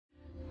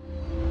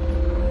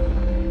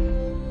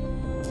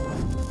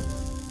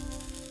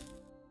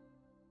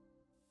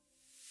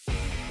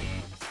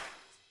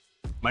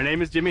My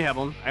name is Jimmy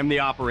Hebeln. I'm the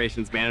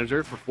operations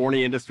manager for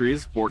Forney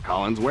Industries Fort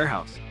Collins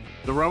warehouse.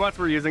 The robots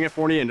we're using at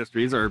Forney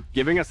Industries are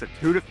giving us a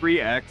 2 to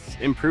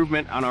 3x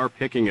improvement on our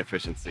picking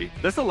efficiency.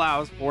 This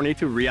allows Forney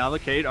to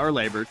reallocate our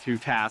labor to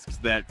tasks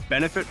that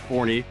benefit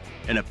Forney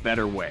in a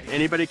better way.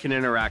 Anybody can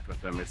interact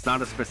with them. It's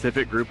not a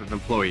specific group of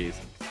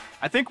employees.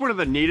 I think one of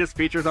the neatest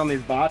features on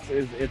these bots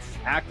is its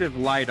active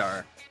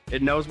LiDAR.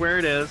 It knows where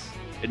it is,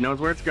 it knows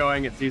where it's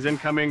going, it sees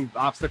incoming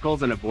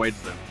obstacles and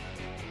avoids them.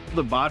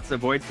 The bots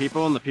avoid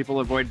people and the people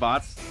avoid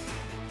bots.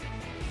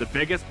 The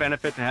biggest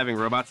benefit to having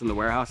robots in the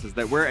warehouse is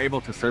that we're able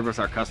to service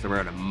our customer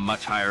at a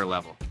much higher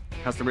level.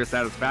 Customer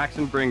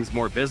satisfaction brings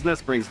more business,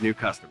 brings new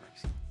customers.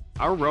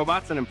 Our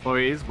robots and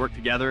employees work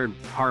together in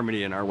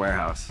harmony in our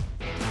warehouse.